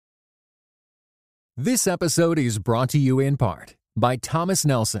This episode is brought to you in part by Thomas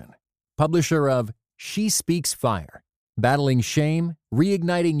Nelson, publisher of She Speaks Fire, Battling Shame,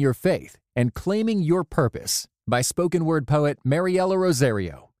 Reigniting Your Faith, and Claiming Your Purpose by spoken word poet Mariela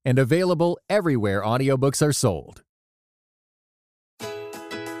Rosario, and available everywhere audiobooks are sold.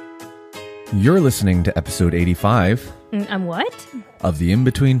 You're listening to episode 85 What? of the In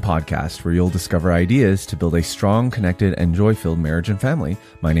Between podcast, where you'll discover ideas to build a strong, connected, and joy-filled marriage and family.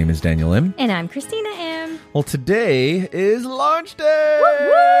 My name is Daniel M. And I'm Christina M. Well, today is launch day!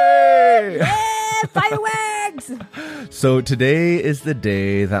 Woo-woo! Yeah, fireworks! So today is the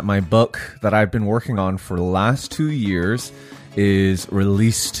day that my book that I've been working on for the last 2 years is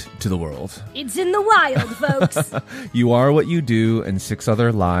released to the world. It's in the wild, folks. You Are What You Do, and 6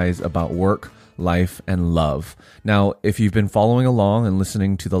 Other Lies About Work, Life, and Love. Now, if you've been following along and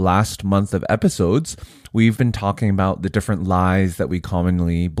listening to the last month of episodes, we've been talking about the different lies that we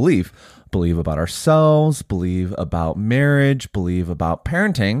commonly believe. Believe about ourselves, believe about marriage, believe about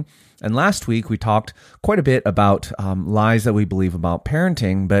parenting. And last week, we talked quite a bit about lies that we believe about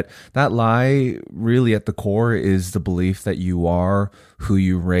parenting, but that lie really at the core is the belief that you are who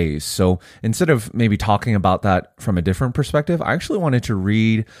you raise. So instead of maybe talking about that from a different perspective, I actually wanted to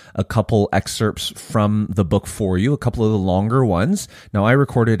read a couple excerpts from the book for you, a couple of the longer ones. Now, I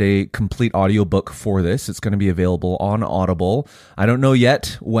recorded a complete audiobook for this. It's going to be available on Audible. I don't know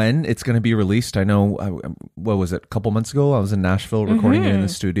yet when it's going to be released. I know, what was it, a couple months ago? I was in Nashville recording it in the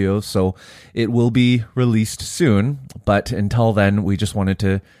studio. So it will be released soon, but until then, we just wanted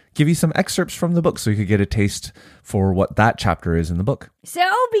to give you some excerpts from the book so you could get a taste for what that chapter is in the book. So,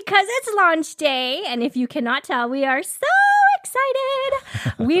 because it's launch day, and if you cannot tell, we are so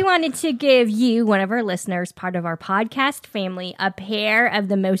excited. We wanted to give you, one of our listeners, part of our podcast family, a pair of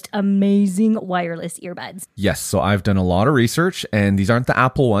the most amazing wireless earbuds. Yes, so I've done a lot of research, and these aren't the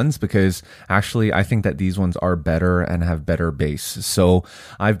Apple ones because actually I think that these ones are better and have better bass. So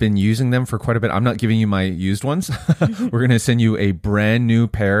I've been using them for quite a bit. I'm not giving you my used ones. We're going to send you a brand new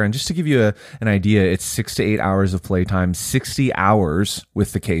pair. And just to give you an idea, it's 6 to 8 hours of playtime, 60 hours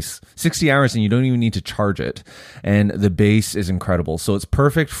with the case. 60 hours and you don't even need to charge it. And the bass is incredible. So it's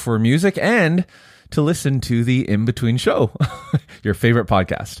perfect for music and to listen to the In Between show, your favorite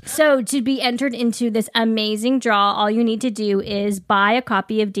podcast. So to be entered into this amazing draw, all you need to do is buy a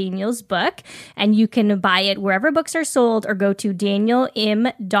copy of Daniel's book, and you can buy it wherever books are sold or go to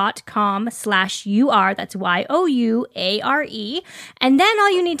danielm.com/UR. That's YOUARE. And then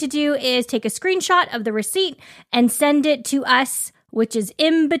all you need to do is take a screenshot of the receipt and send it to us, which is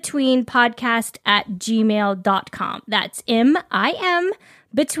inbetweenpodcast@gmail.com. That's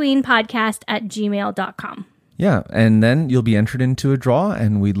betweenpodcast@gmail.com. Yeah, and then you'll be entered into a draw,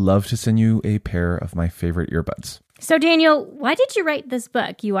 and we'd love to send you a pair of my favorite earbuds. So Daniel, why did you write this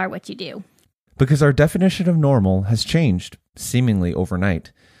book, You Are What You Do? Because our definition of normal has changed, seemingly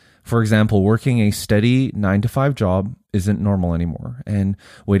overnight. For example, working a steady 9-to-5 job isn't normal anymore, and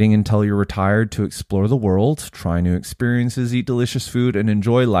waiting until you're retired to explore the world, try new experiences, eat delicious food, and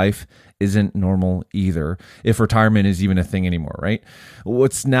enjoy life isn't normal either, if retirement is even a thing anymore, right?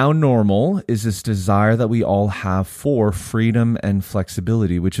 What's now normal is this desire that we all have for freedom and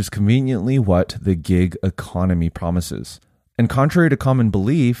flexibility, which is conveniently what the gig economy promises. And contrary to common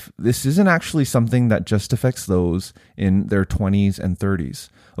belief, this isn't actually something that just affects those in their 20s and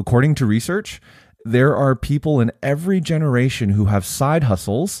 30s. According to research, there are people in every generation who have side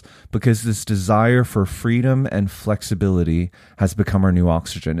hustles because this desire for freedom and flexibility has become our new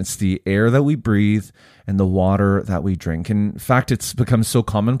oxygen. It's the air that we breathe and the water that we drink. In fact, it's become so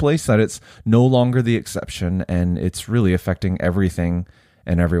commonplace that it's no longer the exception, and it's really affecting everything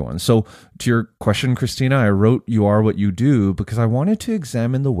and everyone. So to your question, Christina, I wrote You Are What You Do because I wanted to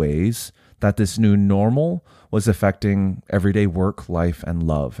examine the ways that this new normal was affecting everyday work, life, and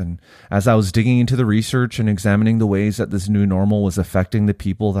love. And as I was digging into the research and examining the ways that this new normal was affecting the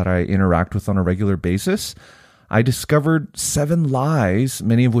people that I interact with on a regular basis, I discovered 7 lies,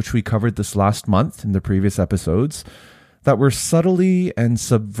 many of which we covered this last month in the previous episodes, that were subtly and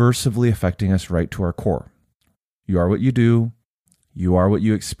subversively affecting us right to our core. You are what you do. You are what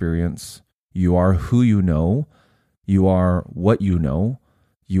you experience. You are who you know. You are what you know.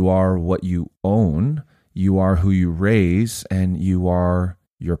 You are what you own. You are who you raise, and you are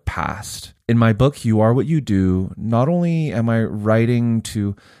your past. In my book, You Are What You Do, not only am I writing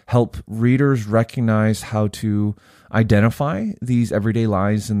to help readers recognize how to identify these everyday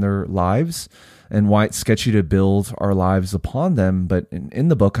lies in their lives and why it's sketchy to build our lives upon them, but in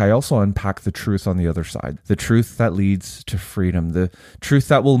the book, I also unpack the truth on the other side, the truth that leads to freedom, the truth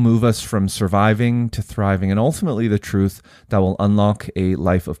that will move us from surviving to thriving, and ultimately the truth that will unlock a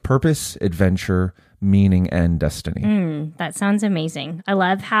life of purpose, adventure, meaning, and destiny. That sounds amazing. I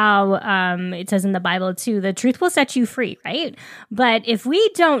love how it says in the Bible too, the truth will set you free, right? But if we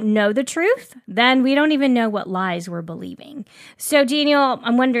don't know the truth, then we don't even know what lies we're believing. So Daniel,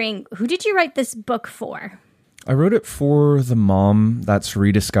 I'm wondering, who did you write this book for? I wrote it for the mom that's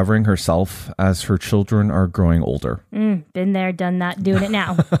rediscovering herself as her children are growing older. Been there, done that, doing it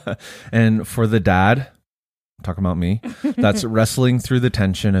now. And for the dad, talking about me, that's wrestling through the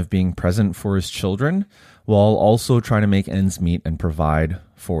tension of being present for his children while also trying to make ends meet and provide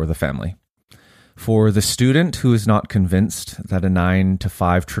for the family. For the student who is not convinced that a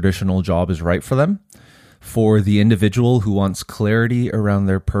 9-to-5 traditional job is right for them. For the individual who wants clarity around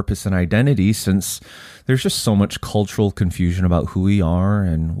their purpose and identity, since there's just so much cultural confusion about who we are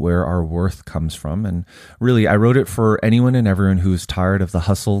and where our worth comes from. And really, I wrote it for anyone and everyone who's tired of the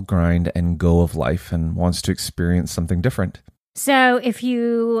hustle, grind, and go of life and wants to experience something different. So if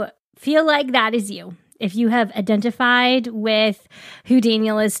you feel like that is you, if you have identified with who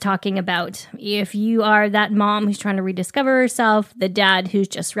Daniel is talking about, if you are that mom who's trying to rediscover herself, the dad who's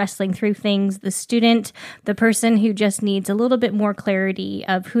just wrestling through things, the student, the person who just needs a little bit more clarity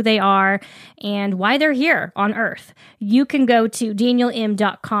of who they are and why they're here on earth, you can go to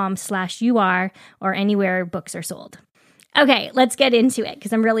danielim.com/UR or anywhere books are sold. Okay, let's get into it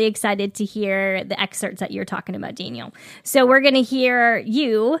because I'm really excited to hear the excerpts that you're talking about, Daniel. So we're going to hear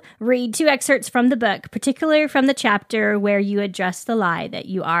you read 2 excerpts from the book, particularly from the chapter where you address the lie that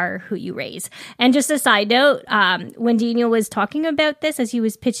you are who you raise. And just a side note, when Daniel was talking about this, as he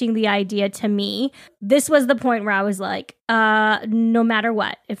was pitching the idea to me, this was the point where I was like, no matter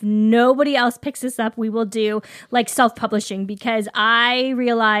what, if nobody else picks this up, we will do like self-publishing because I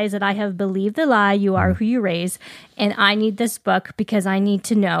realize that I have believed the lie, you are who you raise, and I need this book because I need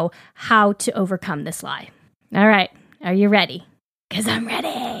to know how to overcome this lie. All right. Are you ready? Because I'm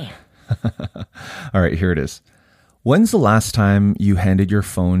ready. All right, here it is. When's the last time you handed your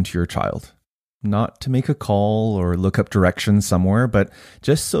phone to your child? Not to make a call or look up directions somewhere, but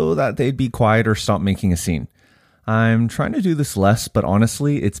just so that they'd be quiet or stop making a scene. I'm trying to do this less, but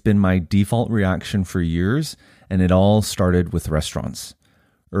honestly, it's been my default reaction for years, and it all started with restaurants.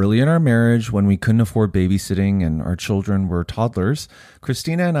 Early in our marriage, when we couldn't afford babysitting and our children were toddlers,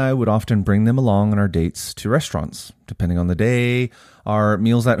 Christina and I would often bring them along on our dates to restaurants. Depending on the day, our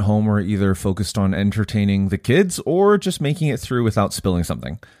meals at home were either focused on entertaining the kids or just making it through without spilling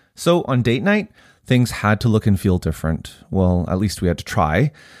something. So on date night, things had to look and feel different. Well, at least we had to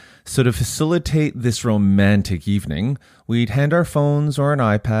try. So to facilitate this romantic evening, we'd hand our phones or an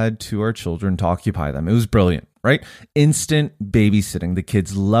iPad to our children to occupy them. It was brilliant, right? Instant babysitting. The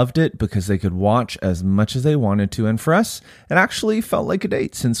kids loved it because they could watch as much as they wanted to. And for us, it actually felt like a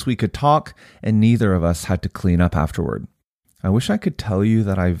date since we could talk and neither of us had to clean up afterward. I wish I could tell you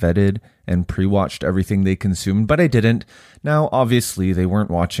that I vetted and pre-watched everything they consumed, but I didn't. Now, obviously, they weren't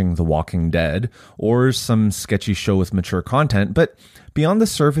watching The Walking Dead or some sketchy show with mature content, but beyond the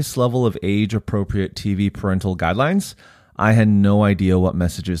surface level of age-appropriate TV parental guidelines, I had no idea what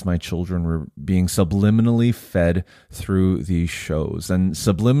messages my children were being subliminally fed through these shows. And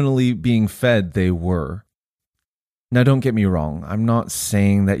subliminally being fed, they were. Now, don't get me wrong. I'm not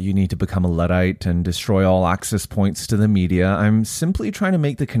saying that you need to become a Luddite and destroy all access points to the media. I'm simply trying to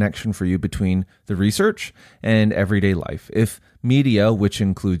make the connection for you between the research and everyday life. If media, which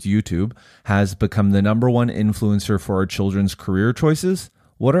includes YouTube, has become the #1 influencer for our children's career choices,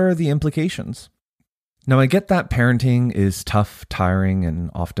 what are the implications? Now, I get that parenting is tough, tiring, and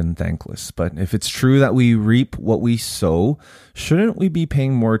often thankless, but if it's true that we reap what we sow, shouldn't we be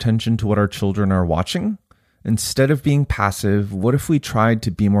paying more attention to what our children are watching? Instead of being passive, what if we tried to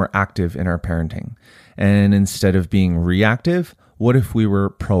be more active in our parenting? And instead of being reactive, what if we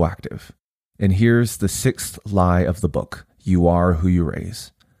were proactive? And here's the 6th lie of the book. You are who you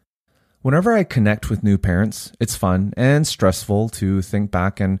raise. Whenever I connect with new parents, it's fun and stressful to think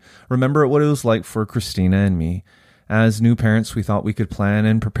back and remember what it was like for Christina and me. As new parents, we thought we could plan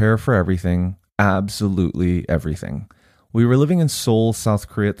and prepare for everything, absolutely everything. We were living in Seoul, South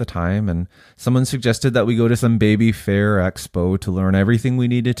Korea at the time, and someone suggested that we go to some baby fair expo to learn everything we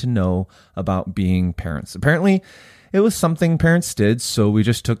needed to know about being parents. Apparently, It was something parents did, so we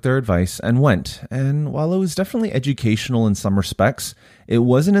just took their advice and went. And while it was definitely educational in some respects, it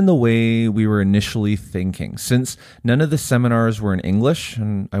wasn't in the way we were initially thinking. Since none of the seminars were in English,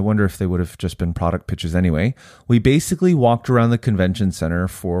 and I wonder if they would have just been product pitches anyway, we basically walked around the convention center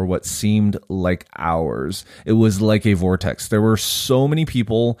for what seemed like hours. It was like a vortex. There were so many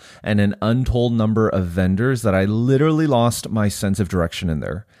people and an untold number of vendors that I literally lost my sense of direction in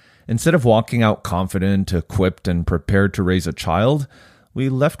there. Instead of walking out confident, equipped, and prepared to raise a child, we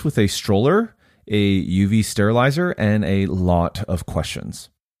left with a stroller, a UV sterilizer, and a lot of questions.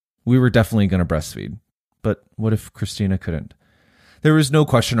 We were definitely going to breastfeed. But what if Christina couldn't? There was no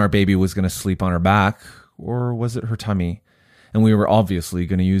question our baby was going to sleep on her back, or was it her tummy? And we were obviously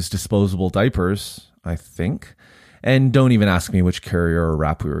going to use disposable diapers, I think. And don't even ask me which carrier or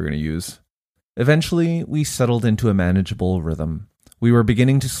wrap we were going to use. Eventually, we settled into a manageable rhythm. We were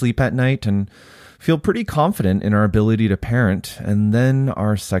beginning to sleep at night and feel pretty confident in our ability to parent, and then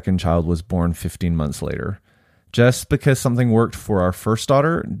our second child was born 15 months later. Just because something worked for our first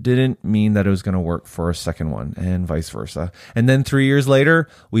daughter didn't mean that it was going to work for our second one, and vice versa. And then 3 years later,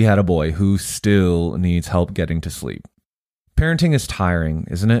 we had a boy who still needs help getting to sleep. Parenting is tiring,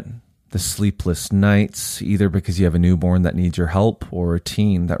 isn't it? The sleepless nights, either because you have a newborn that needs your help or a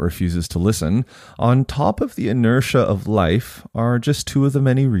teen that refuses to listen, on top of the inertia of life, are just two of the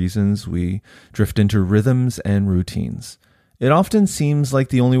many reasons we drift into rhythms and routines. It often seems like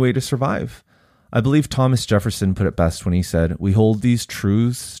the only way to survive. I believe Thomas Jefferson put it best when he said, "We hold these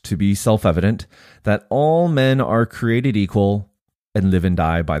truths to be self-evident, that all men are created equal and live and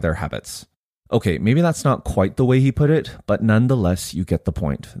die by their habits." Okay, maybe that's not quite the way he put it, but nonetheless, you get the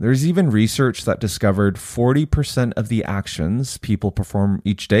point. There's even research that discovered 40% of the actions people perform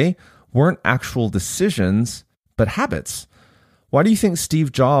each day weren't actual decisions, but habits. Why do you think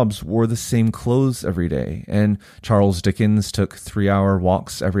Steve Jobs wore the same clothes every day? And Charles Dickens took 3-hour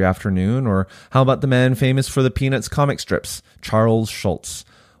walks every afternoon? Or how about the man famous for the Peanuts comic strips, Charles Schulz?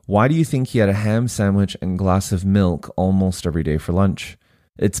 Why do you think he had a ham sandwich and glass of milk almost every day for lunch?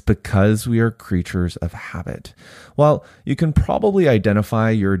 It's because we are creatures of habit. While you can probably identify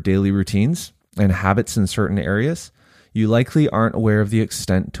your daily routines and habits in certain areas, you likely aren't aware of the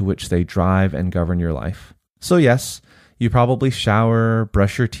extent to which they drive and govern your life. So yes, you probably shower,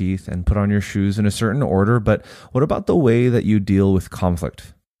 brush your teeth, and put on your shoes in a certain order, but what about the way that you deal with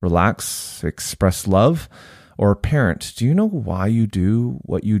conflict? Relax, express love, or parent? Do you know why you do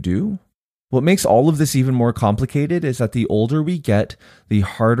what you do? What makes all of this even more complicated is that the older we get, the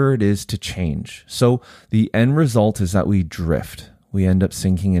harder it is to change. So the end result is that we drift. We end up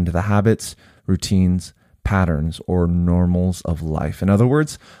sinking into the habits, routines, patterns, or normals of life. In other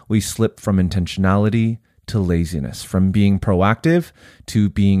words, we slip from intentionality to laziness, from being proactive to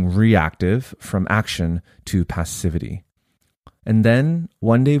being reactive, from action to passivity. And then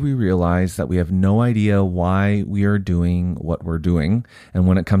one day we realize that we have no idea why we are doing what we're doing. And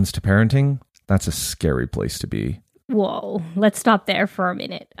when it comes to parenting, that's a scary place to be. Whoa, let's stop there for a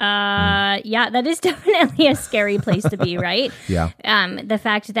minute. Yeah, that is definitely a scary place to be, right? Yeah. The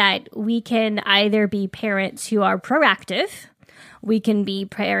fact that we can either be parents who are proactive, we can be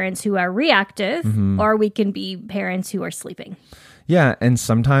parents who are reactive, or we can be parents who are sleeping. Yeah, and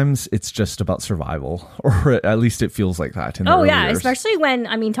sometimes it's just about survival, or at least it feels like that in the early years. Especially when,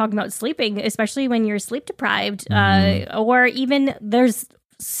 talking about sleeping, especially when you're sleep deprived, or even there's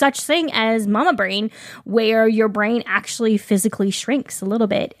such thing as mama brain, where your brain actually physically shrinks a little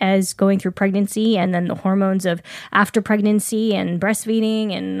bit as going through pregnancy, and then the hormones of after pregnancy and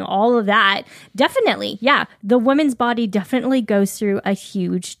breastfeeding and all of that. Definitely, yeah, the woman's body definitely goes through a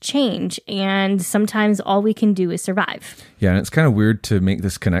huge change, and sometimes all we can do is survive. Yeah, and it's kind of weird to make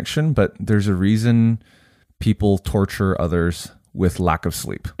this connection, but there's a reason people torture others with lack of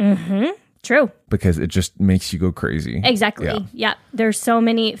sleep. True. Because it just makes you go crazy. Exactly. Yeah. There's so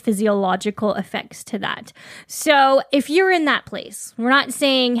many physiological effects to that. So if you're in that place, we're not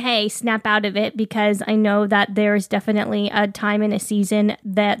saying, hey, snap out of it, because I know that there's definitely a time and a season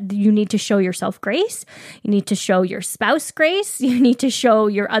that you need to show yourself grace. You need to show your spouse grace. You need to show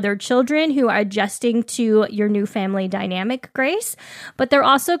your other children who are adjusting to your new family dynamic grace. But there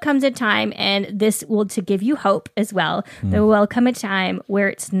also comes a time, and this will to give you hope as well, there will come a time where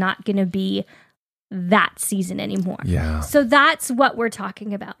it's not going to be that season anymore. Yeah. So that's what we're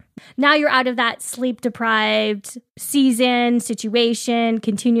talking about. Now you're out of that sleep deprived season situation,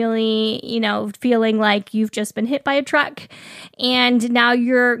 continually, feeling like you've just been hit by a truck. And now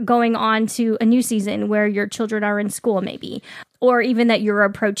you're going on to a new season where your children are in school maybe, or even that you're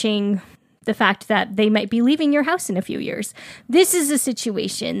approaching the fact that they might be leaving your house in a few years. This is a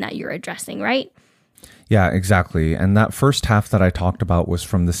situation that you're addressing, right? Yeah, exactly. And that first half that I talked about was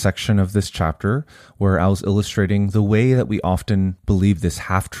from the section of this chapter where I was illustrating the way that we often believe this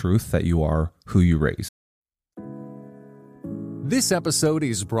half-truth that you are who you raise. This episode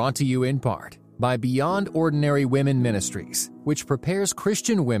is brought to you in part by Beyond Ordinary Women Ministries, which prepares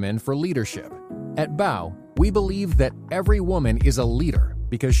Christian women for leadership. At BOW, we believe that every woman is a leader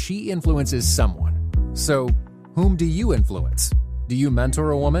because she influences someone. So, whom do you influence? Do you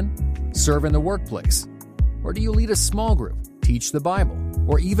mentor a woman? Serve in the workplace? Or do you lead a small group, teach the Bible,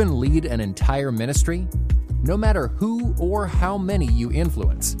 or even lead an entire ministry? No matter who or how many you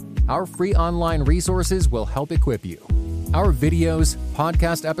influence, our free online resources will help equip you. Our videos,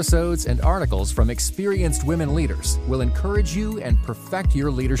 podcast episodes, and articles from experienced women leaders will encourage you and perfect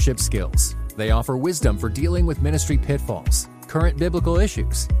your leadership skills. They offer wisdom for dealing with ministry pitfalls, current biblical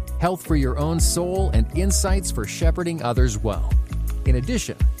issues, health for your own soul, and insights for shepherding others well. In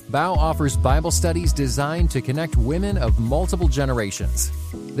addition, BOW offers Bible studies designed to connect women of multiple generations.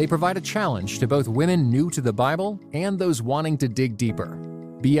 They provide a challenge to both women new to the Bible and those wanting to dig deeper.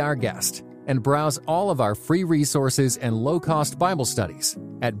 Be our guest and browse all of our free resources and low-cost Bible studies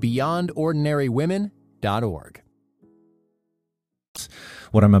at beyondordinarywomen.org.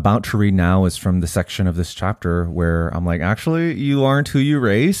 What I'm about to read now is from the section of this chapter where I'm like, actually, you aren't who you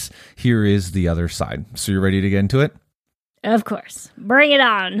raise. Here is the other side. So you're ready to get into it? Of course. Bring it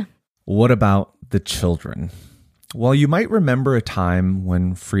on. What about the children? Well, you might remember a time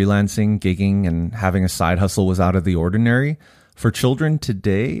when freelancing, gigging, and having a side hustle was out of the ordinary. For children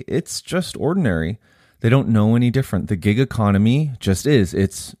today, it's just ordinary. They don't know any different. The gig economy just is.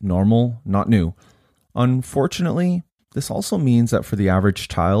 It's normal, not new. Unfortunately, this also means that for the average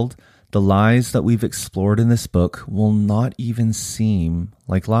child, the lies that we've explored in this book will not even seem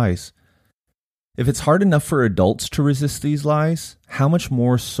like lies. If it's hard enough for adults to resist these lies, how much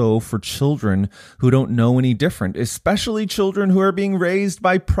more so for children who don't know any different, especially children who are being raised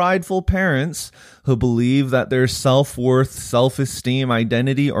by prideful parents who believe that their self-worth, self-esteem,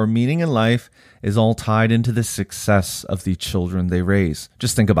 identity, or meaning in life is all tied into the success of the children they raise.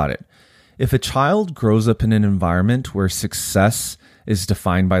 Just think about it. If a child grows up in an environment where success is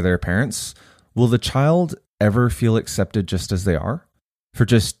defined by their parents, will the child ever feel accepted just as they are? For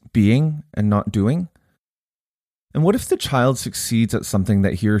just being and not doing? And what if the child succeeds at something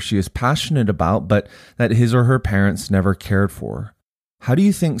that he or she is passionate about, but that his or her parents never cared for? How do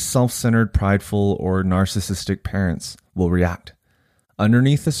you think self-centered, prideful, or narcissistic parents will react?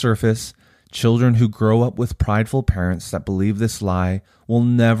 Underneath the surface, children who grow up with prideful parents that believe this lie will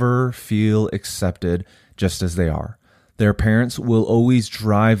never feel accepted just as they are. Their parents will always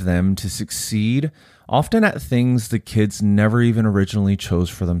drive them to succeed, often at things the kids never even originally chose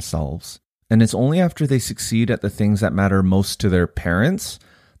for themselves. And it's only after they succeed at the things that matter most to their parents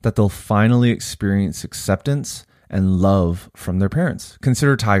that they'll finally experience acceptance and love from their parents.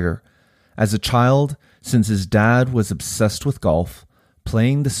 Consider Tiger. As a child, since his dad was obsessed with golf,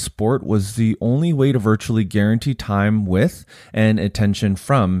 playing the sport was the only way to virtually guarantee time with and attention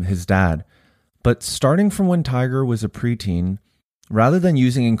from his dad. But starting from when Tiger was a preteen, rather than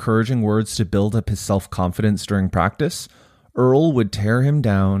using encouraging words to build up his self-confidence during practice, Earl would tear him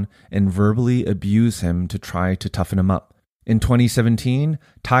down and verbally abuse him to try to toughen him up. In 2017,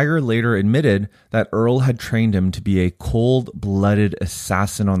 Tiger later admitted that Earl had trained him to be a cold-blooded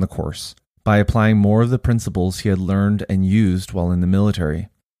assassin on the course by applying more of the principles he had learned and used while in the military.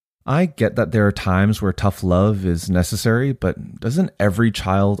 I get that there are times where tough love is necessary, but doesn't every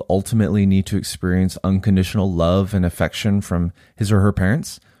child ultimately need to experience unconditional love and affection from his or her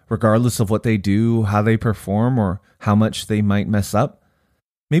parents, regardless of what they do, how they perform, or how much they might mess up?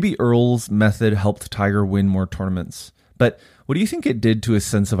 Maybe Earl's method helped Tiger win more tournaments, but what do you think it did to his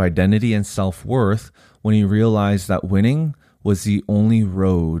sense of identity and self-worth when he realized that winning was the only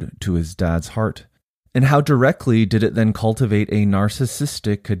road to his dad's heart? And how directly did it then cultivate a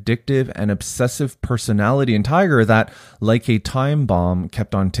narcissistic, addictive, and obsessive personality in Tiger that, like a time bomb,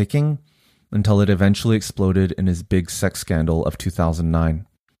 kept on ticking until it eventually exploded in his big sex scandal of 2009?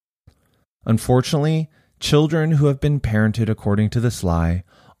 Unfortunately, children who have been parented according to this lie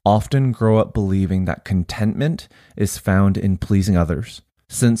often grow up believing that contentment is found in pleasing others,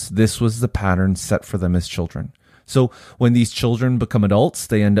 since this was the pattern set for them as children. So when these children become adults,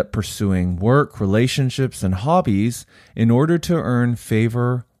 they end up pursuing work, relationships, and hobbies in order to earn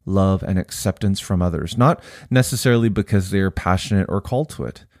favor, love, and acceptance from others, not necessarily because they are passionate or called to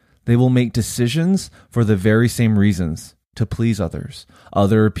it. They will make decisions for the very same reasons, to please others.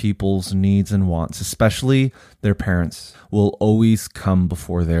 Other people's needs and wants, especially their parents, will always come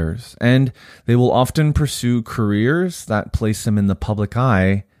before theirs. And they will often pursue careers that place them in the public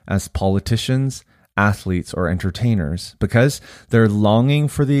eye as politicians, athletes, or entertainers because they're longing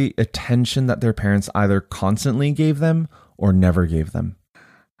for the attention that their parents either constantly gave them or never gave them.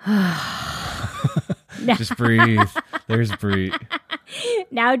 Just breathe. There's Brie.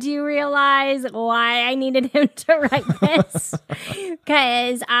 Now do you realize why I needed him to write this?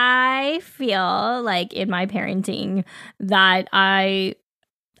 Because I feel like in my parenting that I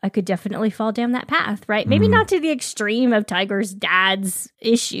could definitely fall down that path, right? Maybe not to the extreme of Tiger's dad's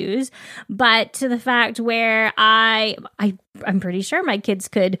issues, but to the fact where I'm pretty sure my kids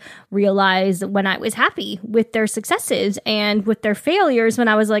could realize when I was happy with their successes and with their failures when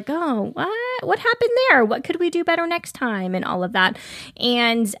I was like, oh, what happened there? What could we do better next time? And all of that.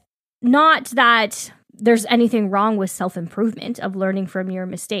 And not that there's anything wrong with self-improvement of learning from your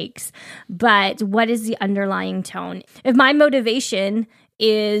mistakes, but what is the underlying tone? If my motivation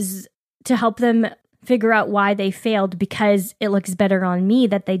is to help them figure out why they failed because it looks better on me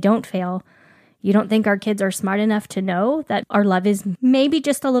that they don't fail, you don't think our kids are smart enough to know that our love is maybe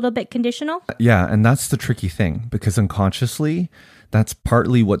just a little bit conditional? Yeah, and that's the tricky thing, because unconsciously, that's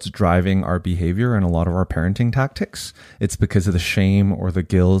partly what's driving our behavior and a lot of our parenting tactics. It's because of the shame or the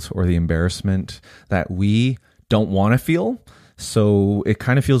guilt or the embarrassment that we don't want to feel. So it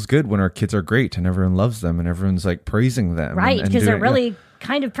kind of feels good when our kids are great and everyone loves them and everyone's like praising them. Right, because they're really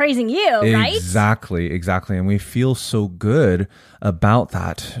kind of praising you, right? Exactly. And we feel so good about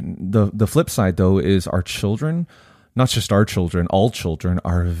that. The flip side, though, is our children, not just our children, all children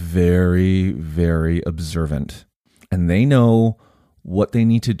are very, very observant. And they know what they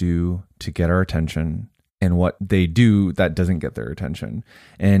need to do to get our attention and what they do that doesn't get their attention.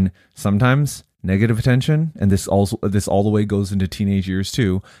 And sometimes negative attention, and this all the way goes into teenage years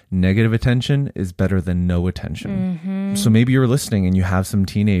too, negative attention is better than no attention. Mm-hmm. So maybe you're listening and you have some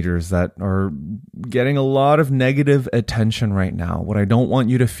teenagers that are getting a lot of negative attention right now. What I don't want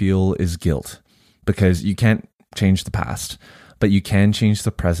you to feel is guilt, because you can't change the past, but you can change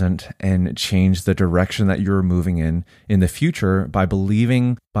the present and change the direction that you're moving in the future by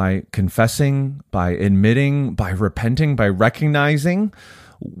believing, by confessing, by admitting, by repenting, by recognizing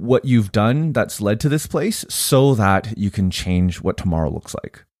what you've done that's led to this place so that you can change what tomorrow looks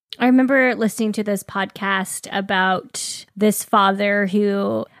like. I remember listening to this podcast about this father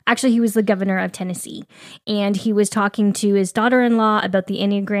who actually, he was the governor of Tennessee, and he was talking to his daughter-in-law about the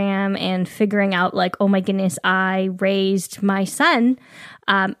Enneagram and figuring out like, oh my goodness, I raised my son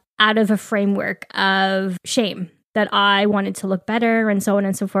out of a framework of shame that I wanted to look better and so on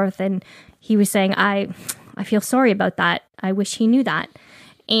and so forth. And he was saying, I feel sorry about that. I wish he knew that.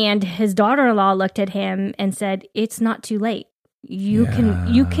 And his daughter-in-law looked at him and said, it's not too late. You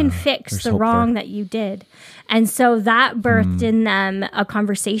can fix the wrong that you did. And so that birthed in them a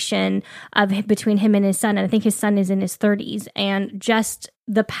conversation between him and his son. And I think his son is in his 30s. And just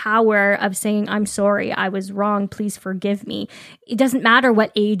the power of saying, I'm sorry, I was wrong, please forgive me. It doesn't matter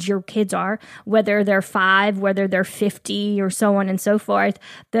what age your kids are, whether they're 5, whether they're 50, or so on and so forth.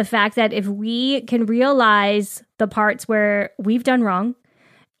 The fact that if we can realize the parts where we've done wrong,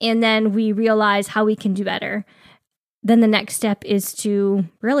 and then we realize how we can do better, then the next step is to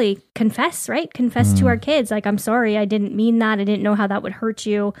really confess, right? Confess to our kids. Like, I'm sorry, I didn't mean that. I didn't know how that would hurt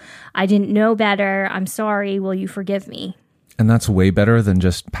you. I didn't know better. I'm sorry. Will you forgive me? And that's way better than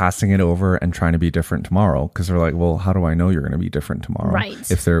just passing it over and trying to be different tomorrow. Because they're like, well, how do I know you're going to be different tomorrow? Right.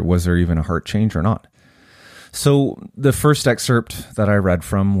 If was there even a heart change or not? So the first excerpt that I read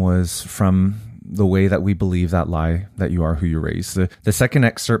from was from the way that we believe that lie, that you are who you raise. The second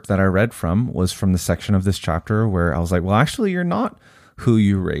excerpt that I read from was from the section of this chapter where I was like, well, actually, you're not who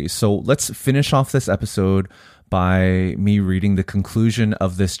you raise. So let's finish off this episode by me reading the conclusion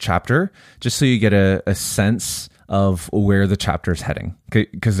of this chapter, just so you get a sense of where the chapter is heading,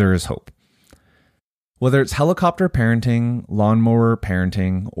 because there is hope. Whether it's helicopter parenting, lawnmower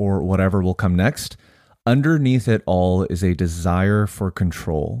parenting, or whatever will come next, underneath it all is a desire for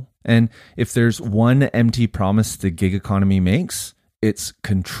control. And if there's one empty promise the gig economy makes, it's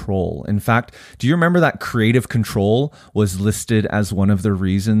control. In fact, do you remember that creative control was listed as one of the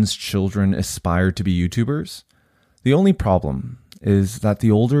reasons children aspire to be YouTubers? The only problem is that the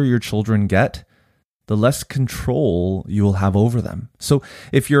older your children get, the less control you will have over them. So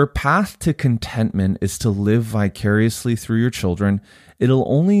if your path to contentment is to live vicariously through your children,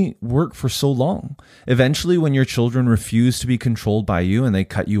 it'll only work for so long. Eventually, when your children refuse to be controlled by you and they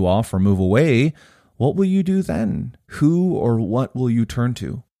cut you off or move away, what will you do then? Who or what will you turn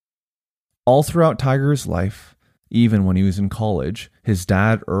to? All throughout Tiger's life, even when he was in college, his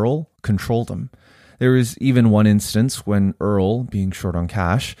dad, Earl, controlled him. There was even one instance when Earl, being short on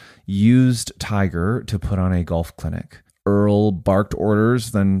cash, used Tiger to put on a golf clinic. Earl barked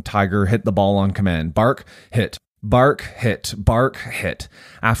orders, then Tiger hit the ball on command. Bark, hit. Bark, hit. Bark, hit.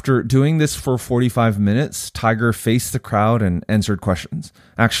 After doing this for 45 minutes, Tiger faced the crowd and answered questions.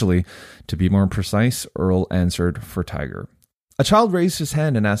 Actually, to be more precise, Earl answered for Tiger. A child raised his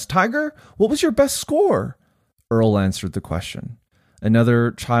hand and asked, Tiger, what was your best score? Earl answered the question.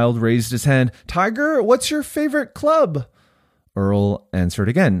 Another child raised his hand. Tiger, what's your favorite club? Earl answered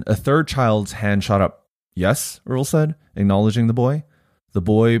again. A third child's hand shot up. Yes, Earl said, acknowledging the boy. The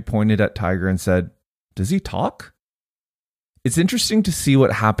boy pointed at Tiger and said, does he talk? It's interesting to see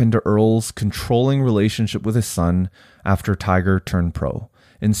what happened to Earl's controlling relationship with his son after Tiger turned pro.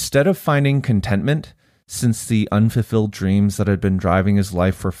 Instead of finding contentment, since the unfulfilled dreams that had been driving his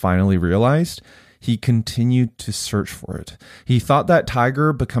life were finally realized, he continued to search for it. He thought that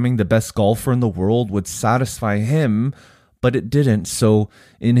Tiger becoming the best golfer in the world would satisfy him, but it didn't. So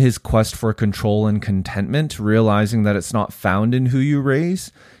in his quest for control and contentment, realizing that it's not found in who you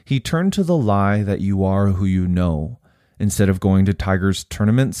raise, he turned to the lie that you are who you know. Instead of going to Tiger's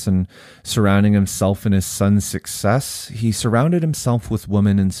tournaments and surrounding himself in his son's success, he surrounded himself with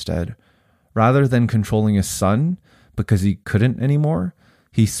women instead. Rather than controlling his son, because he couldn't anymore,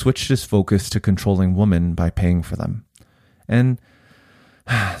 he switched his focus to controlling women by paying for them. And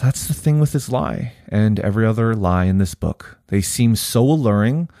that's the thing with this lie and every other lie in this book. They seem so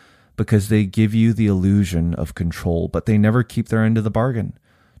alluring because they give you the illusion of control, but they never keep their end of the bargain.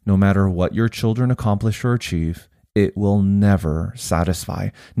 No matter what your children accomplish or achieve, it will never satisfy.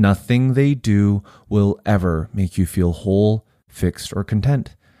 Nothing they do will ever make you feel whole, fixed, or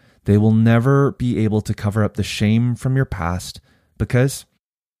content. They will never be able to cover up the shame from your past because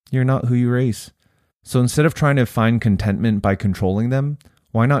you're not who you raise. So instead of trying to find contentment by controlling them,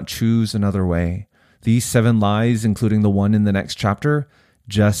 why not choose another way? These 7 lies, including the one in the next chapter,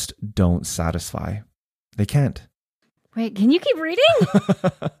 just don't satisfy. They can't. Wait, can you keep reading?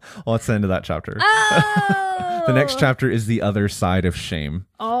 Well, that's the end of that chapter. Oh! The next chapter is the other side of shame.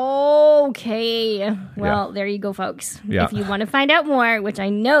 Okay. Well, there you go, folks. Yeah. If you want to find out more, which I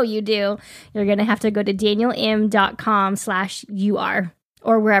know you do, you're going to have to go to danielm.com/UR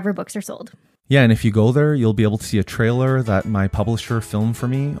or wherever books are sold. Yeah, and if you go there, you'll be able to see a trailer that my publisher filmed for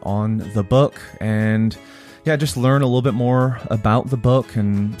me on the book. And yeah, just learn a little bit more about the book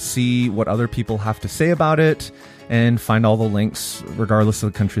and see what other people have to say about it and find all the links, regardless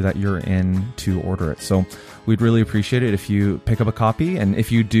of the country that you're in, to order it. So we'd really appreciate it if you pick up a copy. And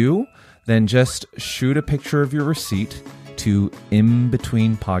if you do, then just shoot a picture of your receipt to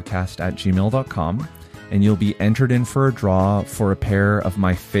inbetweenpodcast@gmail.com. and you'll be entered in for a draw for a pair of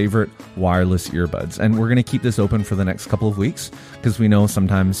my favorite wireless earbuds. And we're going to keep this open for the next couple of weeks because we know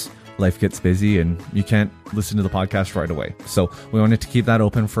sometimes life gets busy and you can't listen to the podcast right away. So we wanted to keep that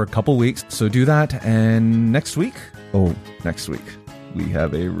open for a couple weeks. So do that. And next week, we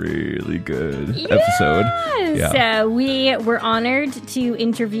have a really good episode. Yeah. So we were honored to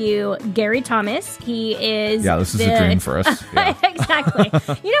interview Gary Thomas. He is... Yeah, this is a dream for us. Yeah. Exactly.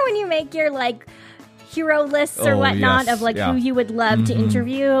 You know when you make your hero lists or whatnot of who you would love to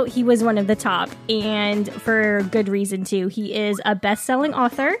interview, he was one of the top, and for good reason too. He is a best-selling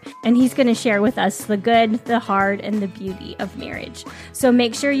author, and he's going to share with us the good, the hard, and the beauty of marriage. So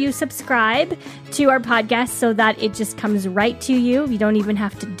make sure you subscribe to our podcast so that it just comes right to you. You don't even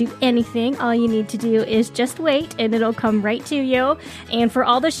have to do anything. All you need to do is just wait, and it'll come right to you. And for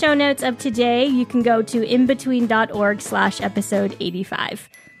all the show notes of today, you can go to inbetween.org/episode 85.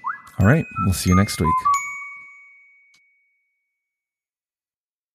 All right. We'll see you next week.